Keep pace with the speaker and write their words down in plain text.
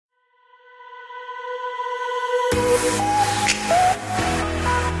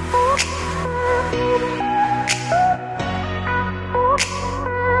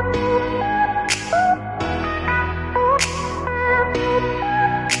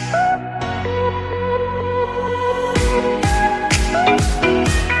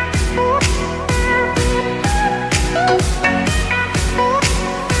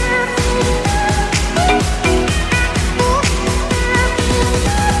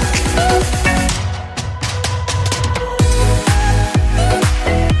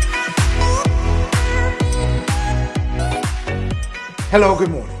Hello,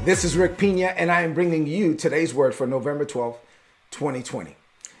 good morning. This is Rick Pina, and I am bringing you today's word for November 12th, 2020.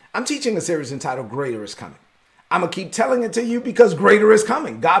 I'm teaching a series entitled Greater is Coming. I'm going to keep telling it to you because greater is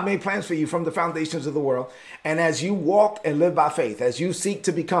coming. God made plans for you from the foundations of the world. And as you walk and live by faith, as you seek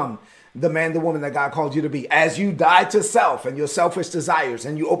to become the man, the woman that God called you to be, as you die to self and your selfish desires,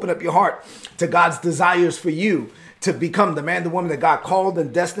 and you open up your heart to God's desires for you to become the man, the woman that God called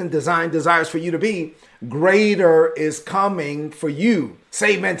and destined, designed, desires for you to be, greater is coming for you.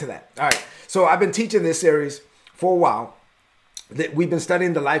 Say amen to that. All right. So I've been teaching this series for a while. That we've been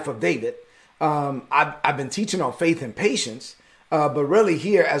studying the life of David. I've been teaching on faith and patience. But really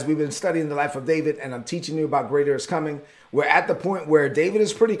here, as we've been studying the life of David, and I'm teaching you about greater is coming, we're at the point where David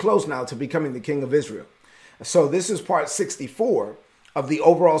is pretty close now to becoming the king of Israel. So this is part 64 of the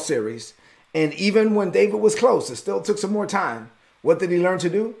overall series. And even when David was close, it still took some more time. What did he learn to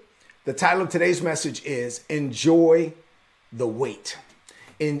do? The title of today's message is Enjoy the Wait.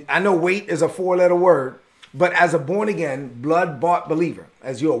 And I know wait is a 4-letter word, but as a born-again, blood-bought believer,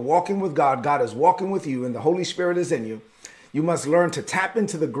 as you are walking with God, God is walking with you, and the Holy Spirit is in you, you must learn to tap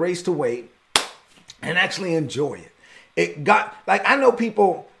into the grace to wait and actually enjoy it. I know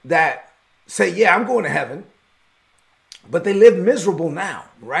people that say, yeah, I'm going to heaven, but they live miserable now,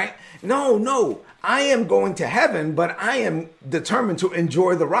 right? No, I am going to heaven, but I am determined to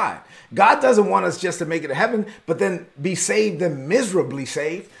enjoy the ride. God doesn't want us just to make it to heaven, but then be saved and miserably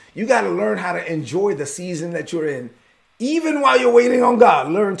saved. You got to learn how to enjoy the season that you're in. Even while you're waiting on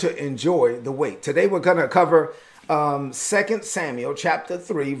God, learn to enjoy the wait. Today we're going to cover 2 Samuel chapter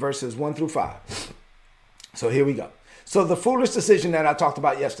 3, verses 1 through 5. So here we go. So the foolish decision that I talked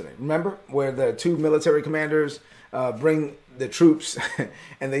about yesterday, remember, where the two military commanders bring the troops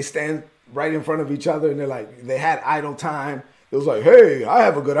and they stand right in front of each other, and they had idle time. It was like, hey, I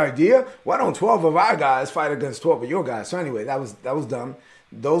have a good idea. Why don't 12 of our guys fight against 12 of your guys? So anyway, that was dumb.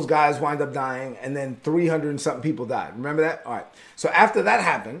 Those guys wind up dying, and then 300 and something people died. Remember that? All right. So after that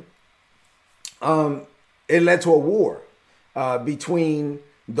happened, it led to a war between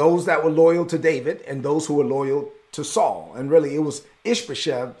those that were loyal to David and those who were loyal to Saul. And really, it was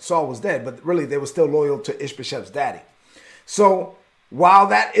Ishbosheth. Saul was dead, but really they were still loyal to Ishbosheth's daddy. So while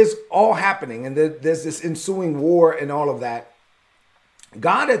that is all happening, and there's this ensuing war and all of that,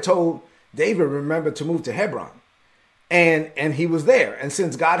 God had told David, remember, to move to Hebron. And he was there. And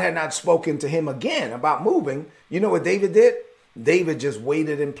since God had not spoken to him again about moving, you know what David did? David just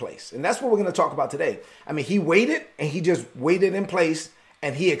waited in place. And that's what we're going to talk about today. I mean, he waited, and he just waited in place,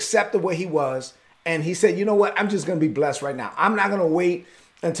 and he accepted where he was. And he said, you know what? I'm just going to be blessed right now. I'm not going to wait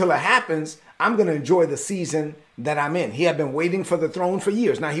until it happens. I'm going to enjoy the season that I'm in. He had been waiting for the throne for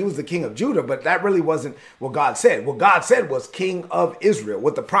years. Now, he was the king of Judah, but that really wasn't what God said. What God said was king of Israel.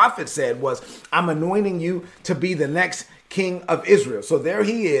 What the prophet said was, I'm anointing you to be the next king of Israel. So there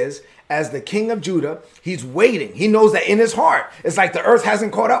he is as the king of Judah. He's waiting. He knows that in his heart, it's like the earth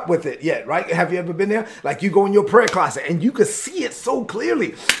hasn't caught up with it yet, right? Have you ever been there? Like you go in your prayer closet and you can see it so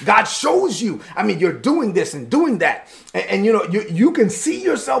clearly. God shows you. I mean, you're doing this and doing that. And you know, you can see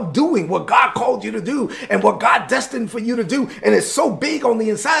yourself doing what God called you to do and what God destined for you to do. And it's so big on the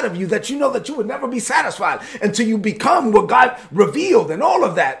inside of you that you know that you would never be satisfied until you become what God revealed and all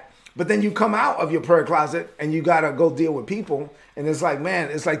of that. But then you come out of your prayer closet and you got to go deal with people. And it's like,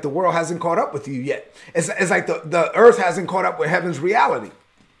 man, it's like the world hasn't caught up with you yet. It's like the earth hasn't caught up with heaven's reality.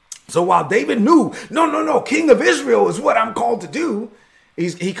 So while David knew, no, king of Israel is what I'm called to do.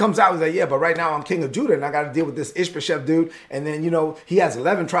 He comes out and like, yeah, but right now I'm king of Judah and I got to deal with this Ishbosheth dude. And then, you know, he has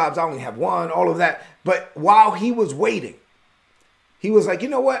 11 tribes. I only have one, all of that. But while he was waiting, he was like, you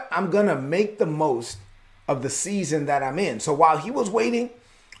know what? I'm going to make the most of the season that I'm in. So while he was waiting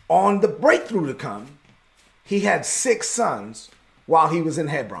on the breakthrough to come, he had 6 sons while he was in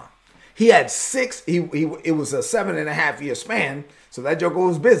Hebron. He had 6, it was a 7.5 year span. So that joker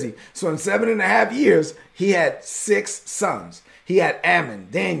was busy. So in 7.5 years, he had 6 sons. He had Ammon,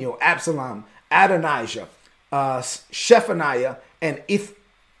 Daniel, Absalom, Adonijah, Shephaniah, and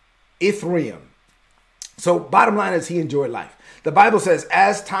Ithream. So bottom line is he enjoyed life. The Bible says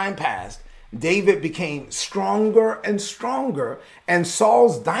as time passed David became stronger and stronger, and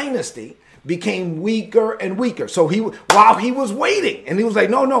Saul's dynasty became weaker and weaker. So while he was waiting, and he was like,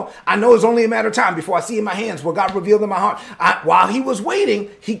 no, I know it's only a matter of time before I see in my hands what God revealed in my heart. While he was waiting,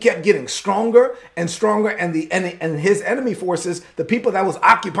 he kept getting stronger and stronger, and his enemy forces, the people that was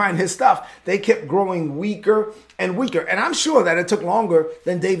occupying his stuff, they kept growing weaker and weaker. And I'm sure that it took longer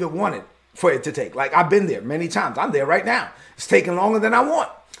than David wanted for it to take. Like, I've been there many times. I'm there right now. It's taking longer than I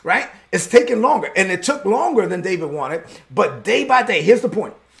want, right? It's taking longer, and it took longer than David wanted. But day by day, here's the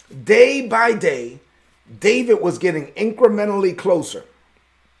point. Day by day, David was getting incrementally closer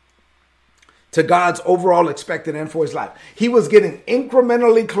to God's overall expected end for his life. He was getting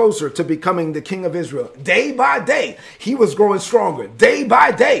incrementally closer to becoming the king of Israel. Day by day, he was growing stronger. Day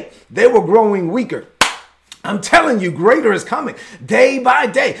by day, they were growing weaker. I'm telling you, greater is coming. Day by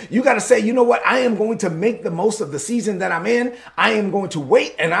day, you got to say, you know what? I am going to make the most of the season that I'm in. I am going to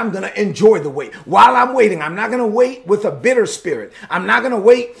wait, and I'm going to enjoy the wait. While I'm waiting, I'm not going to wait with a bitter spirit. I'm not going to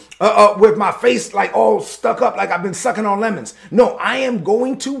wait with my face like all stuck up, like I've been sucking on lemons. No, I am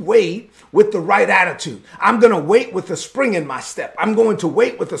going to wait with the right attitude. I'm going to wait with a spring in my step. I'm going to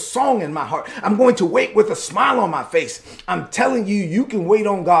wait with a song in my heart. I'm going to wait with a smile on my face. I'm telling you, you can wait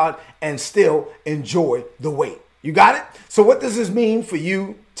on God and still enjoy the wait. You got it? So what does this mean for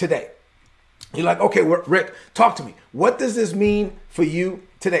you today? You're like, okay, Rick, talk to me. What does this mean for you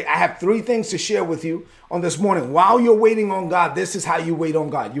today? I have 3 things to share with you on this morning. While you're waiting on God, this is how you wait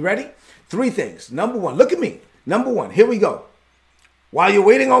on God. You ready? 3 things. Number 1, look at me. Number 1, here we go. While you're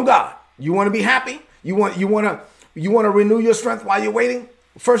waiting on God, you want to be happy? You want to renew your strength while you're waiting?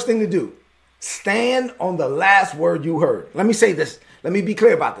 First thing to do, stand on the last word you heard. Let me say this. Let me be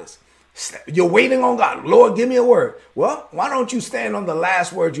clear about this. You're waiting on God. Lord, give me a word. Well, why don't you stand on the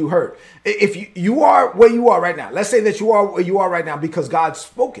last word you heard? If you are where you are right now, let's say that you are where you are right now because God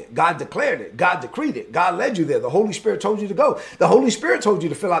spoke it. God declared it. God decreed it. God led you there. The Holy Spirit told you to go. The Holy Spirit told you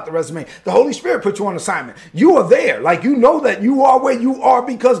to fill out the resume. The Holy Spirit put you on assignment. You are there. Like, you know that you are where you are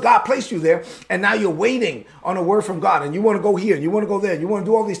because God placed you there. And now you're waiting on a word from God, and you want to go here, and you want to go there, and you want to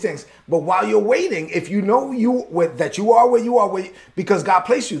do all these things. But while you're waiting, if you know that you are where you are because God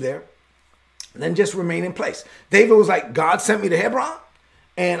placed you there, then just remain in place. David was like, God sent me to Hebron,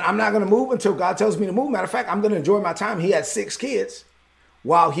 and I'm not going to move until God tells me to move. Matter of fact, I'm going to enjoy my time. He had 6 kids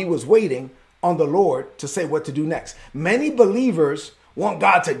while he was waiting on the Lord to say what to do next. Many believers want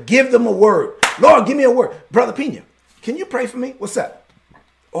God to give them a word. Lord, give me a word. Brother Pena, can you pray for me? What's up?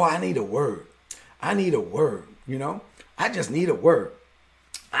 Oh, I need a word. I need a word. I just need a word.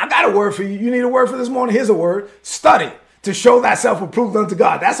 I got a word for you. You need a word for this morning? Here's a word. Study to show thyself approved unto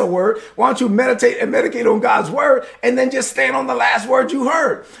God. That's a word. Why don't you meditate and medicate on God's word and then just stand on the last word you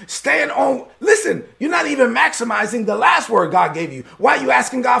heard? Listen, you're not even maximizing the last word God gave you. Why are you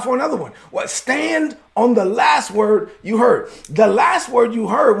asking God for another one? Well, stand on the last word you heard. The last word you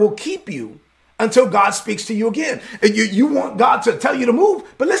heard will keep you until God speaks to you again. You want God to tell you to move,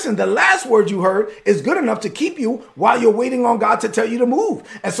 but listen, the last word you heard is good enough to keep you while you're waiting on God to tell you to move.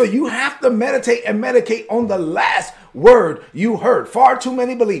 And so you have to meditate and medicate on the last word you heard. Far too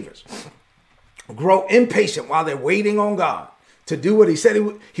many believers grow impatient while they're waiting on God to do what he said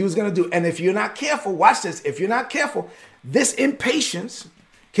he was going to do. And if you're not careful, watch this. If you're not careful, this impatience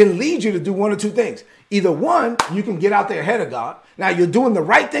can lead you to do one or 2 things. Either one, you can get out there ahead of God. Now you're doing the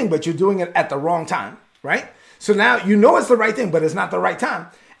right thing, but you're doing it at the wrong time, right? So now you know it's the right thing, but it's not the right time.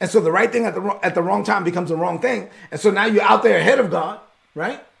 And so the right thing at the wrong time becomes the wrong thing. And so now you're out there ahead of God,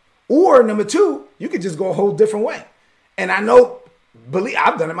 right? Or number 2, you could just go a whole different way. And I know,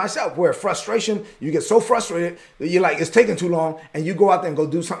 I've done it myself, where frustration, you get so frustrated that you're like, it's taking too long, and you go out there and go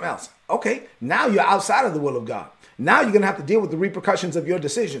do something else. Okay, now you're outside of the will of God. Now you're going to have to deal with the repercussions of your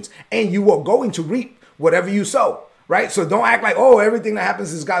decisions, and you are going to reap whatever you sow, right? So don't act like, oh, everything that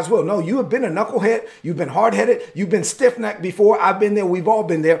happens is God's will. No, you have been a knucklehead. You've been hard-headed. You've been stiff-necked before. I've been there. We've all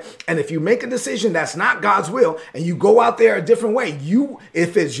been there. And if you make a decision that's not God's will and you go out there a different way,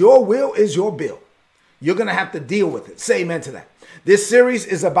 if it's your will, it's your bill. You're going to have to deal with it. Say amen to that. This series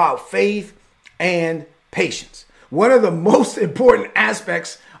is about faith and patience. One of the most important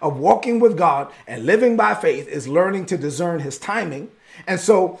aspects of walking with God and living by faith is learning to discern his timing. And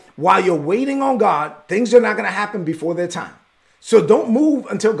so while you're waiting on God, things are not going to happen before their time. So don't move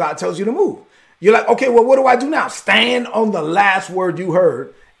until God tells you to move. You're like, okay, well, what do I do now? Stand on the last word you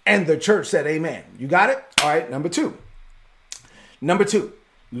heard. And the church said, amen. You got it? All right. Number two,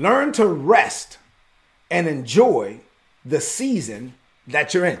 learn to rest and enjoy the season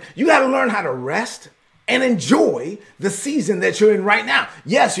that you're in. You got to learn how to rest and enjoy the season that you're in right now.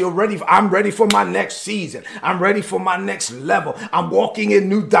 Yes, you're ready. I'm ready for my next season. I'm ready for my next level. I'm walking in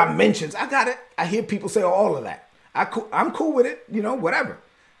new dimensions. I got it. I hear people say all of that. I'm cool with it. Whatever.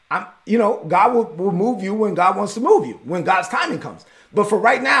 God will move you when God wants to move you, when God's timing comes. But for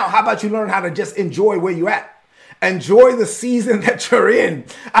right now, how about you learn how to just enjoy where you're at? Enjoy the season that you're in.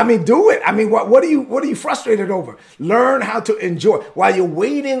 Do it. What are you frustrated over? Learn how to enjoy while you're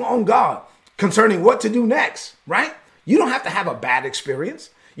waiting on God concerning what to do next, right? You don't have to have a bad experience.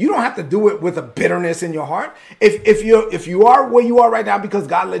 You don't have to do it with a bitterness in your heart. If you are where you are right now because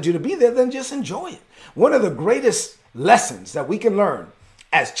God led you to be there, then just enjoy it. One of the greatest lessons that we can learn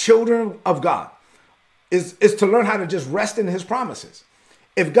as children of God is to learn how to just rest in his promises.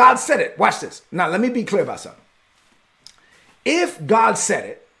 If God said it, watch this. Now, let me be clear about something. If God said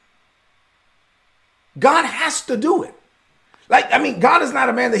it, God has to do it. God is not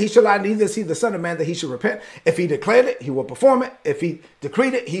a man that he should lie, neither is he the son of man that he should repent. If he declared it, he will perform it. If he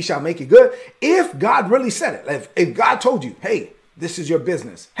decreed it, he shall make it good. If God really said it, if God told you, hey, this is your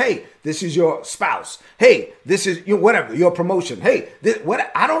business. Hey, this is your spouse. Hey, this is whatever, your promotion. Hey,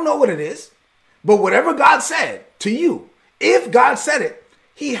 I don't know what it is, but whatever God said to you, if God said it,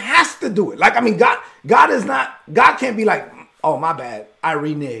 he has to do it. God can't be like, oh, my bad, I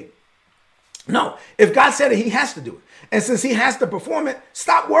reneged. No, if God said it, he has to do it. And since he has to perform it,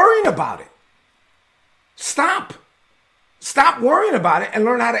 stop worrying about it. Stop worrying about it and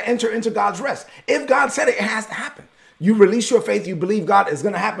learn how to enter into God's rest. If God said it, it has to happen. You release your faith. You believe God is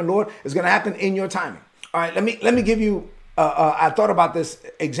going to happen, Lord. It's going to happen in your timing. All right, let me give you, I thought about this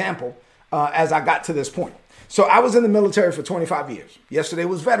example as I got to this point. So I was in the military for 25 years. Yesterday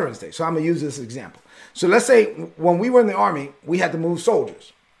was Veterans Day, so I'm going to use this example. So let's say when we were in the Army, we had to move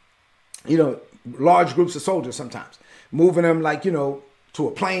soldiers, large groups of soldiers sometimes, moving them to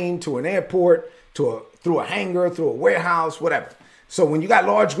a plane, to an airport, through a hangar, through a warehouse, whatever. So when you got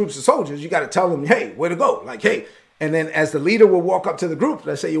large groups of soldiers, you got to tell them, hey, where to go? Hey. And then as the leader will walk up to the group,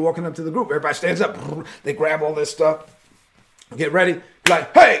 let's say you're walking up to the group, everybody stands up, they grab all this stuff, get ready,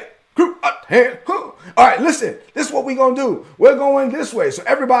 hey, group up, hand, all right, listen, this is what we're going to do. We're going this way. So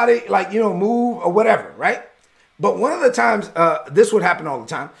everybody move or whatever, right? But one of the times, this would happen all the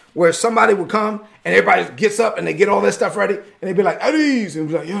time, where somebody would come and everybody gets up and they get all this stuff ready and they'd be like, at ease, and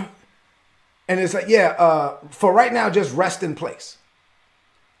be like, yeah. And it's like, yeah, for right now, just rest in place.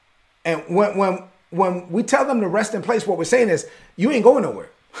 And when we tell them to rest in place, what we're saying is, you ain't going nowhere.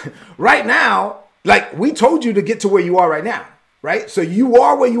 Right now, we told you to get to where you are right now, right? So you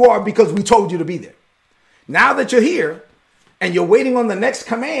are where you are because we told you to be there. Now that you're here and you're waiting on the next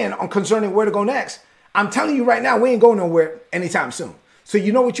command on concerning where to go next, I'm telling you right now, we ain't going nowhere anytime soon. So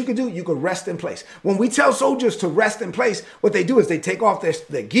you know what you could do? You could rest in place. When we tell soldiers to rest in place, what they do is they take off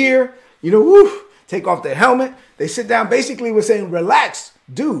their gear, take off their helmet. They sit down. Basically, we're saying, relax,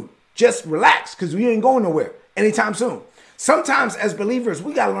 dude. Just relax, because we ain't going nowhere anytime soon. Sometimes as believers,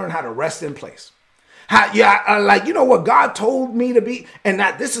 we got to learn how to rest in place. What God told me to be, and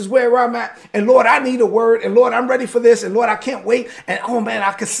that this is where I'm at. And Lord, I need a word. And Lord, I'm ready for this. And Lord, I can't wait. And oh man,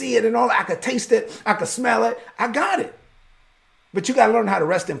 I can see it and all. I can taste it. I can smell it. I got it. But you got to learn how to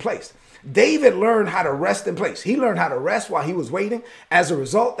rest in place. David learned how to rest in place. He learned how to rest while he was waiting. As a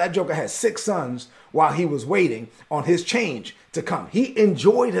result, that joker had 6 sons while he was waiting on his change to come. He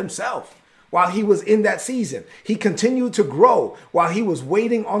enjoyed himself while he was in that season. He continued to grow while he was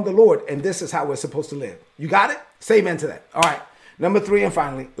waiting on the Lord. And this is how we're supposed to live. You got it? Say amen to that. All right. Number 3, and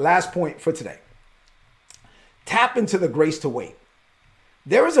finally, last point for today. Tap into the grace to wait.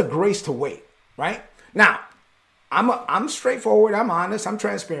 There is a grace to wait, right? Now, I'm straightforward. I'm honest. I'm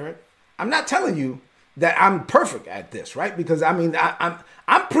transparent. I'm not telling you that I'm perfect at this, right? Because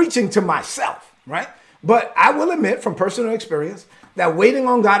I'm preaching to myself, right? But I will admit from personal experience that waiting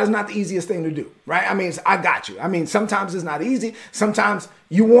on God is not the easiest thing to do, right? I got you. Sometimes it's not easy. Sometimes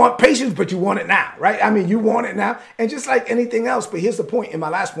you want patience, but you want it now, right? You want it now. And just like anything else, but here's the point in my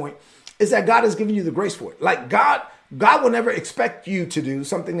last point, is that God has given you the grace for it. God will never expect you to do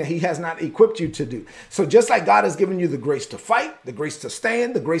something that he has not equipped you to do. So just like God has given you the grace to fight, the grace to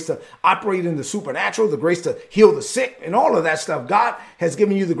stand, the grace to operate in the supernatural, the grace to heal the sick and all of that stuff, God has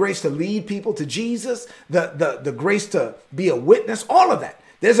given you the grace to lead people to Jesus, the grace to be a witness, all of that.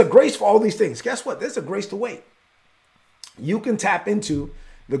 There's a grace for all these things. Guess what? There's a grace to wait. You can tap into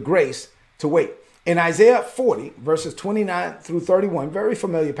the grace to wait. In Isaiah 40, verses 29 through 31, very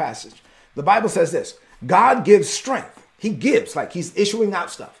familiar passage, the Bible says this: God gives strength. He gives, like he's issuing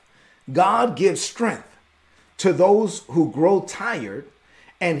out stuff. God gives strength to those who grow tired,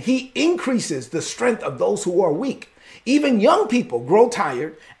 and he increases the strength of those who are weak. Even young people grow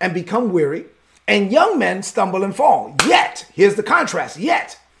tired and become weary, and young men stumble and fall. Yet, here's the contrast,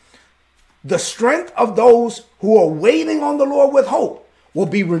 yet the strength of those who are waiting on the Lord with hope will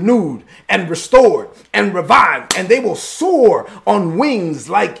be renewed and restored and revived, and they will soar on wings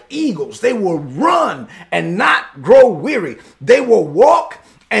like eagles. They will run and not grow weary. They will walk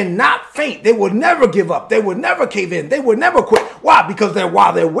and not faint. They will never give up. They will never cave in. They will never quit. Why? Because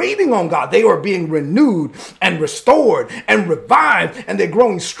while they're waiting on God, they are being renewed and restored and revived, and they're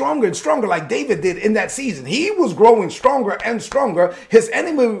growing stronger and stronger like David did in that season. He was growing stronger and stronger. His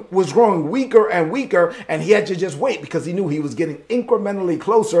enemy was growing weaker and weaker, and he had to just wait because he knew he was getting incrementally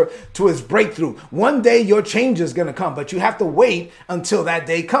closer to his breakthrough. One day your change is going to come, but you have to wait until that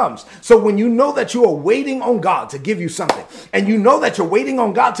day comes. So when you know that you are waiting on God to give you something, and you know that you're waiting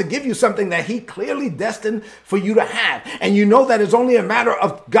on God to give you something that he clearly destined for you to have, and you know that it's only a matter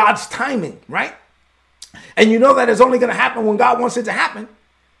of God's timing, right? And you know that it's only going to happen when God wants it to happen,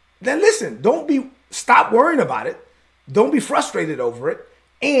 then listen, stop worrying about it. Don't be frustrated over it.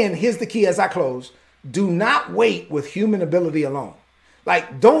 And here's the key as I close: do not wait with human ability alone.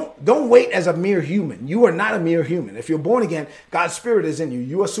 Like, don't wait as a mere human. You are not a mere human. If you're born again, God's spirit is in you.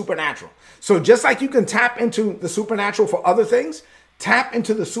 You are supernatural. So just like you can tap into the supernatural for other things, tap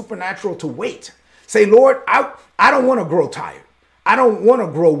into the supernatural to wait. Say, Lord, I don't want to grow tired. I don't want to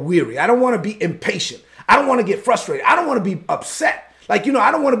grow weary. I don't want to be impatient. I don't want to get frustrated. I don't want to be upset. Like,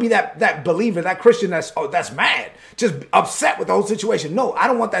 I don't want to be that believer, that Christian that's mad, just upset with the whole situation. No, I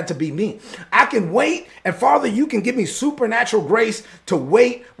don't want that to be me. I can wait. And Father, you can give me supernatural grace to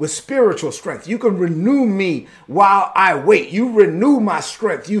wait with spiritual strength. You can renew me while I wait. You renew my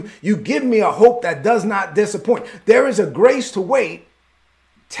strength. You give me a hope that does not disappoint. There is a grace to wait.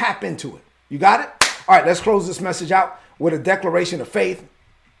 Tap into it. You got it? All right, let's close this message out with a declaration of faith.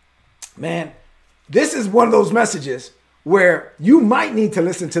 Man, this is one of those messages where you might need to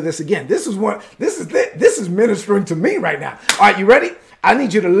listen to this again. This is ministering to me right now. All right, you ready? I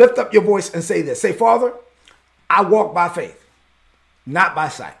need you to lift up your voice and say this. Say, Father, I walk by faith, not by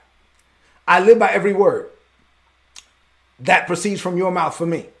sight. I live by every word that proceeds from your mouth for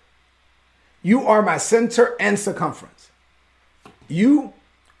me. You are my center and circumference. You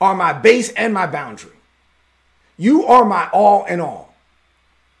are my base and my boundary. You are my all in all.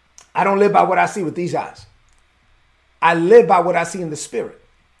 I don't live by what I see with these eyes. I live by what I see in the spirit.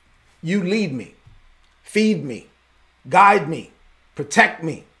 You lead me, feed me, guide me, protect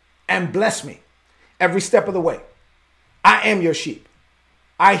me, and bless me every step of the way. I am your sheep.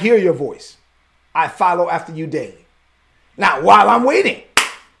 I hear your voice. I follow after you daily. Now, while I'm waiting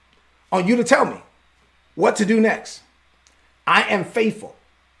on you to tell me what to do next, I am faithful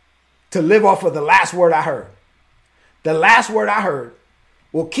to live off of the last word I heard. The last word I heard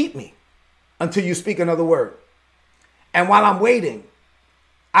will keep me until you speak another word. And while I'm waiting,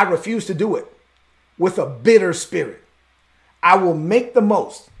 I refuse to do it with a bitter spirit. I will make the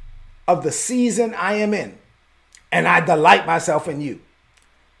most of the season I am in, and I delight myself in you.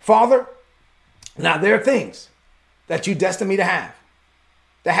 Father, now there are things that you destined me to have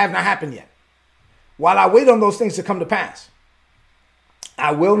that have not happened yet. While I wait on those things to come to pass,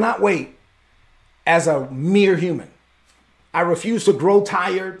 I will not wait as a mere human. I refuse to grow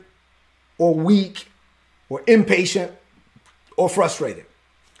tired or weak or impatient or frustrated.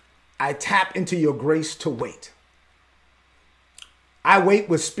 I tap into your grace to wait. I wait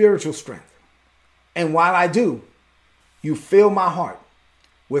with spiritual strength. And while I do, you fill my heart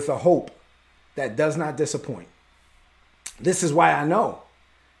with a hope that does not disappoint. This is why I know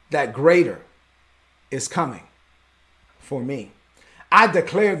that greater is coming for me. I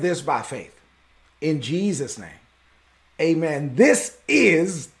declare this by faith in Jesus' name. Amen. This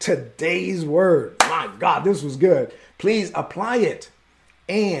is today's word. My God, this was good. Please apply it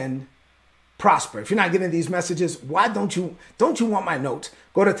and prosper. If you're not getting these messages, why don't you want my notes?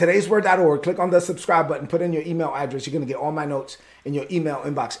 Go to today'sword.org, click on the subscribe button, put in your email address. You're going to get all my notes in your email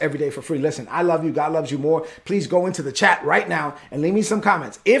inbox every day for free. Listen, I love you. God loves you more. Please go into the chat right now and leave me some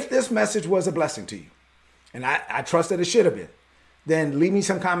comments. If this message was a blessing to you, and I trust that it should have been, then leave me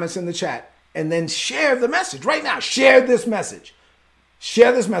some comments in the chat. And then share the message right now. Share this message.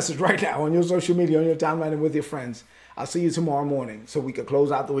 Share this message right now on your social media, on your timeline, and with your friends. I'll see you tomorrow morning so we can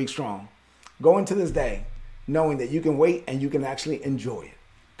close out the week strong. Go into this day knowing that you can wait and you can actually enjoy it.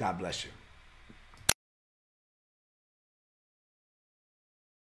 God bless you.